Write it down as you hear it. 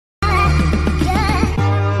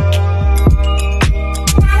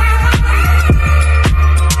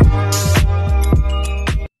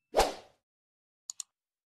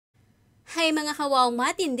Hi mga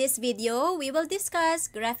kawawmat, in this video, we will discuss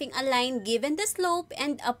graphing a line given the slope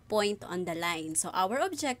and a point on the line. So our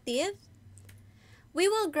objective, we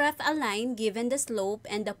will graph a line given the slope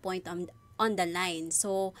and the point on the line.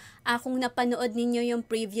 So kung napanood ninyo yung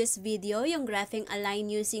previous video, yung graphing a line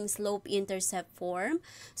using slope-intercept form,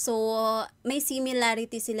 so may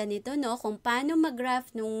similarity sila nito, no? Kung paano mag-graph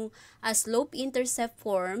nung slope-intercept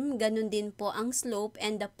form, ganun din po ang slope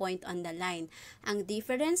and the point on the line. Ang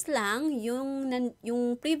difference lang,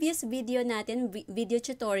 yung previous video natin, video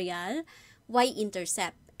tutorial,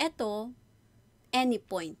 y-intercept. Ito, any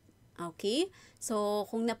point. Okay? So,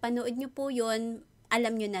 kung napanood nyo po yun,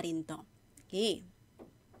 alam nyo na rin to. Okay.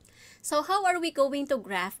 So, how are we going to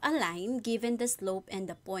graph a line given the slope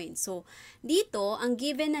and the point? So, dito, ang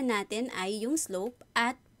given na natin ay yung slope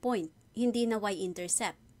at point, hindi na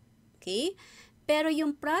y-intercept. Okay? Pero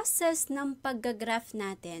yung process ng pag-graph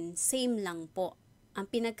natin, same lang po.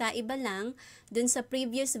 Ang pinagkaiba lang, dun sa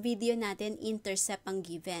previous video natin, intercept ang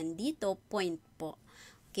given. Dito, point po.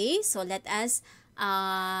 Okay? So, let us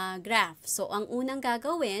graph. So, ang unang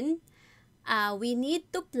gagawin, we need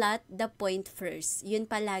to plot the point first. Yun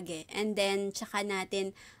palagi. And then, tsaka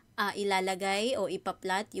natin ilalagay o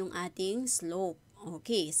ipaplot yung ating slope.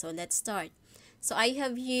 Okay, so let's start. So, I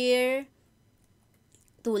have here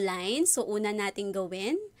two lines. So, una natin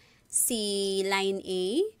gawin, si line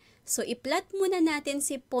A. So, iplot muna natin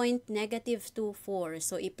si point negative 2, 4.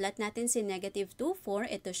 So, iplot natin si negative 2, 4.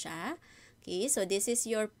 Ito siya. Okay, so this is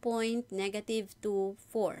your point, negative 2,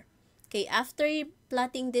 4. Okay, after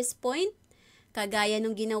plotting this point, kagaya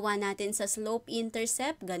nung ginawa natin sa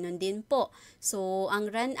slope-intercept, ganun din po. So, ang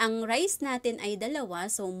rise natin ay dalawa,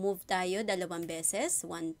 so move tayo dalawang beses,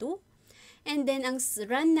 1, 2. And then, ang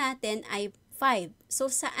run natin ay 5. So,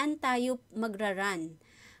 saan tayo magra-run?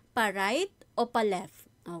 Pa-right o pa-left?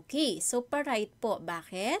 Okay, so pa-right po.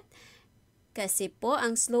 Bakit? Kasi po,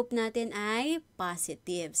 ang slope natin ay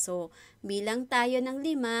positive. So, bilang tayo ng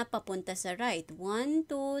 5, papunta sa right. 1,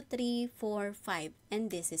 2, 3, 4, 5.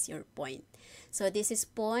 And this is your point. So, this is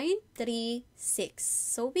point 3, 6.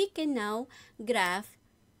 So, we can now graph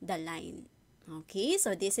the line. Okay?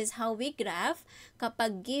 So, this is how we graph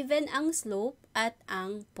kapag given ang slope at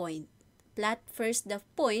ang point. Plot first the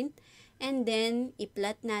point and then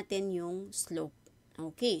i-plot natin yung slope.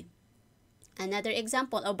 Okay. Another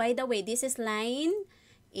example. Oh, by the way, this is line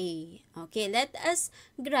A. Okay, let us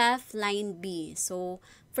graph line B. So,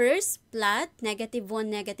 first, plot negative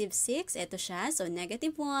 1, negative 6. Ito siya. So,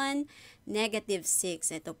 negative 1, negative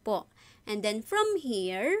 6. Ito po. And then, from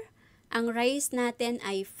here, ang rise natin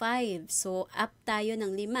ay 5. So, up tayo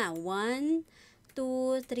ng 5. 1,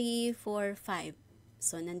 2, 3, 4, 5.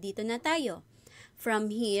 So, nandito na tayo.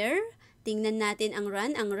 From here, tingnan natin ang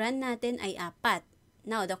run. Ang run natin ay 4.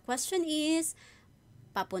 Now, the question is,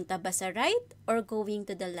 papunta ba sa right or going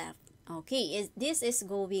to the left? Okay, this is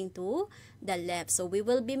going to the left. So, we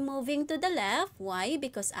will be moving to the left. Why?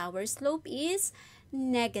 Because our slope is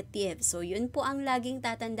negative. So, yun po ang laging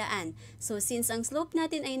tatandaan. So, since ang slope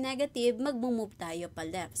natin ay negative, mag-move tayo pa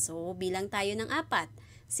left. So, bilang tayo ng 4.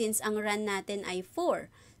 Since ang run natin ay 4.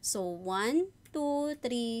 So, 1, 2,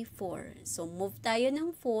 3, 4. So, move tayo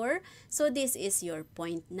ng 4. So, this is your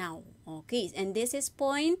point now. Okay. And this is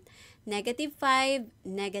point negative 5,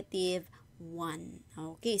 negative 1.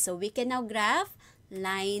 Okay. So, we can now graph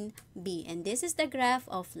line B. And this is the graph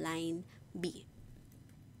of line B.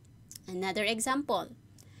 Another example.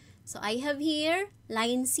 So, I have here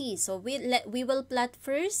line C. So, we will plot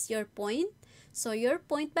first your point. So, your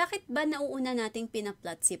point, bakit ba nauuna nating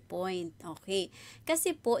pinaplot si point? Okay.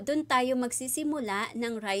 Kasi po, doon tayo magsisimula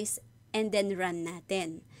ng rise and then run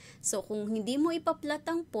natin. So, kung hindi mo ipaplot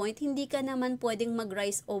ang point, hindi ka naman pwedeng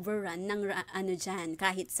mag-rise over run ng dyan,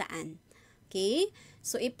 kahit saan. Okay.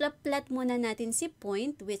 So, iplot muna natin si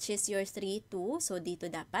point, which is your 3, 2. So, dito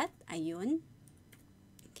dapat. Ayun.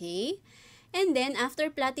 Okay. And then, after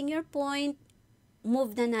plotting your point,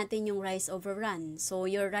 move na natin yung rise over run. So,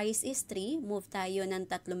 your rise is 3. Move tayo ng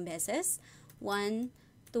 3 beses. 1,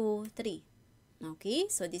 2, 3. Okay?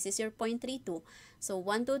 So, this is your point 3, 2. So,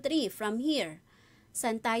 1, 2, 3. From here,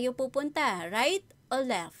 saan tayo pupunta? Right or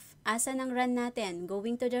left? Asan ang run natin?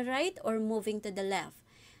 Going to the right or moving to the left?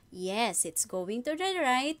 Yes, it's going to the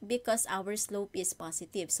right because our slope is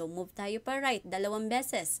positive. So, move tayo pa right. 2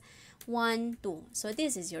 beses. 1, 2. So,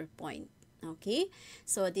 this is your point. Okay,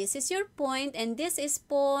 so this is your point and this is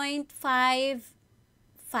point 5,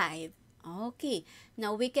 5. Okay,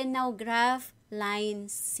 now we can now graph line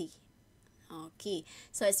C. Okay,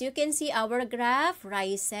 so as you can see, our graph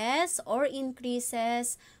rises or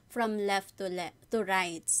increases from left to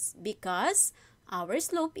right because our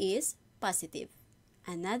slope is positive.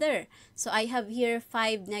 another. So I have here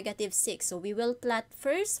 5, negative 6. So we will plot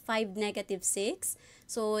first 5, negative 6.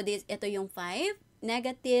 So ito yung 5,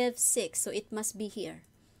 negative 6. So it must be here.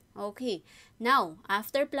 Okay. Now,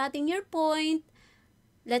 after plotting your point,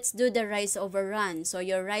 let's do the rise over run. So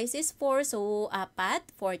your rise is 4. So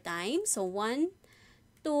 4 times. So 1,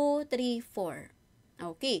 2, 3, 4.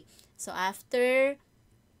 Okay. So after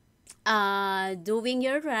doing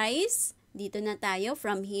your rise, dito na tayo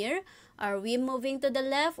from here. Are we moving to the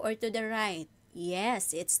left or to the right?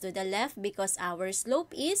 Yes, it's to the left because our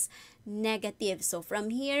slope is negative. So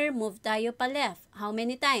from here, move tayo pa left. How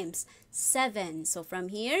many times? 7. So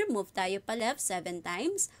from here, move tayo pa left 7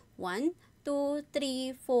 times. 1, 2,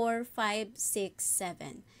 3, 4, 5, 6,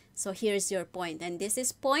 7. So here's your point. And this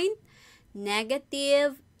is point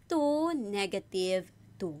negative 2, negative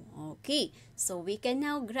 2. Okay. So we can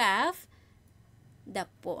now graph the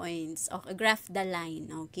points, or graph the line.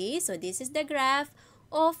 Okay, so this is the graph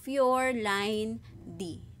of your line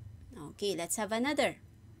D. Okay, let's have another.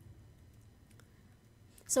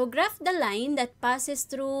 So graph the line that passes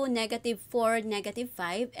through negative 4, negative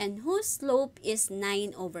 5, and whose slope is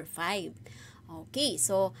 9 over 5. Okay,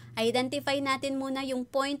 so identify natin muna yung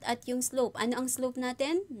point at yung slope. Ano ang slope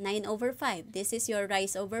natin? 9 over 5. This is your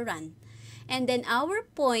rise over run. And then our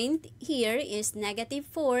point here is negative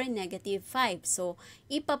 4, negative 5. So,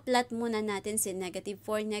 ipa-plot muna natin si negative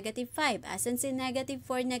 4, negative 5. Asan si negative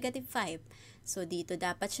 4, negative 5? So, dito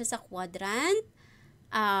dapat siya sa quadrant.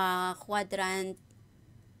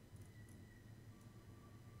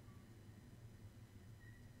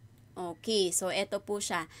 Okay, so ito po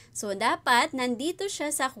siya. So, dapat nandito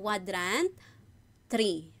siya sa quadrant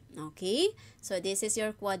 3. Okay? So, this is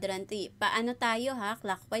your quadrant 3. Paano tayo ha?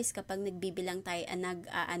 Clockwise kapag nagbibilang tayo,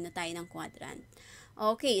 tayo ng quadrant.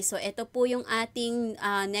 Okay, so ito po yung ating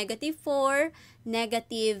negative 4,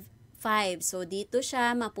 negative 5. So, dito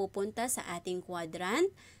siya mapupunta sa ating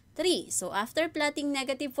quadrant 3. So, after plotting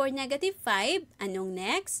negative 4, negative 5, anong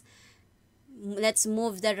next? Let's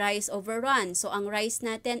move the rise over run. So, ang rise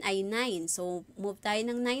natin ay 9. So, move tayo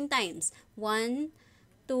ng 9 times. 1,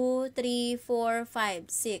 2, 3, 4, 5,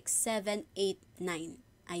 6, 7, 8,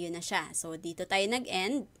 9. Ayun na siya. So, dito tayo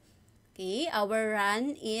nag-end. Okay, our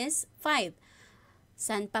run is 5.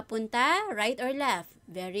 Saan papunta? Right or left?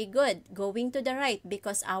 Very good. Going to the right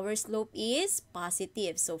because our slope is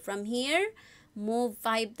positive. So, from here, move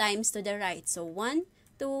 5 times to the right. So, 1,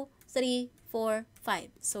 2, 3, 4, 5.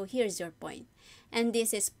 So, here's your point. And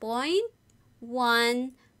this is point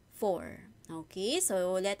 1, 4. Okay,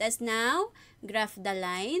 so let us now graph the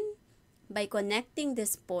line by connecting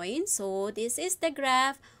this point. So, this is the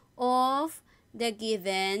graph of the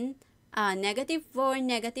given negative 4,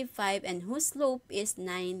 negative 5, and whose slope is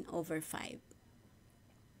 9 over 5.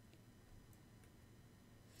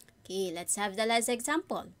 Okay, let's have the last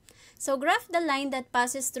example. So, graph the line that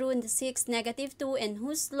passes through the 6, negative 2, and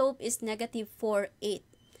whose slope is negative 4, 8.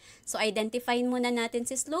 So, identify muna natin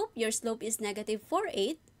si slope. Your slope is negative 4,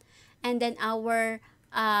 8. And then our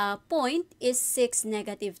point is 6,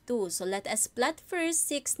 negative 2. So, let us plot first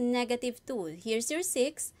 6, negative 2. Here's your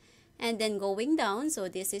 6. And then going down. So,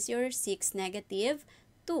 this is your 6, negative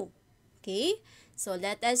 2. Okay? So,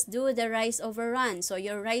 let us do the rise over run. So,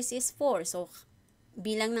 your rise is 4. So,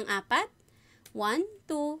 bilang ng 4. 1,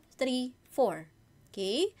 2, 3, 4.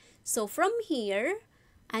 Okay? So, from here,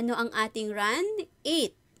 ano ang ating run?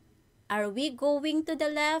 8. Are we going to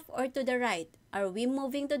the left or to the right? Are we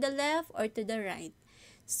moving to the left or to the right?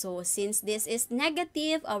 So, since this is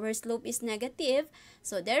negative, our slope is negative.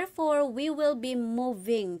 So, therefore, we will be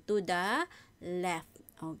moving to the left.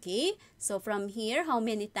 Okay? So, from here, how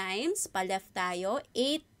many times? Pa-left tayo?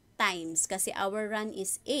 8 times. Kasi our run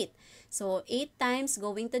is 8. So, 8 times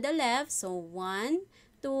going to the left. So, 1,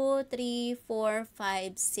 2, 3, 4,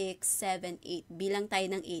 5, 6, 7, 8. Bilang tayo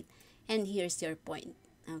ng 8. And here's your point.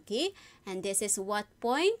 Okay? And this is what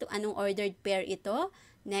point? Anong ordered pair ito?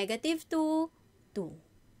 Negative 2, 2.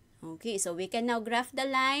 Okay, so we can now graph the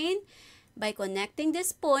line by connecting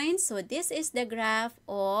this point. So this is the graph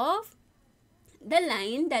of the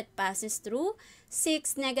line that passes through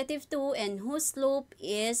 6, negative 2, and whose slope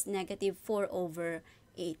is negative 4 over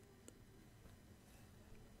 8.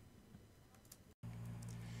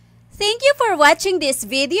 Thank you for watching this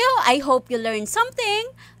video. I hope you learned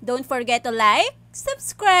something. Don't forget to like,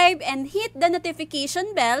 subscribe, and hit the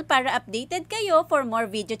notification bell para updated kayo for more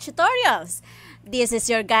video tutorials. This is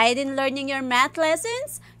your guide in learning your math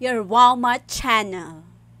lessons, your Wow Math channel.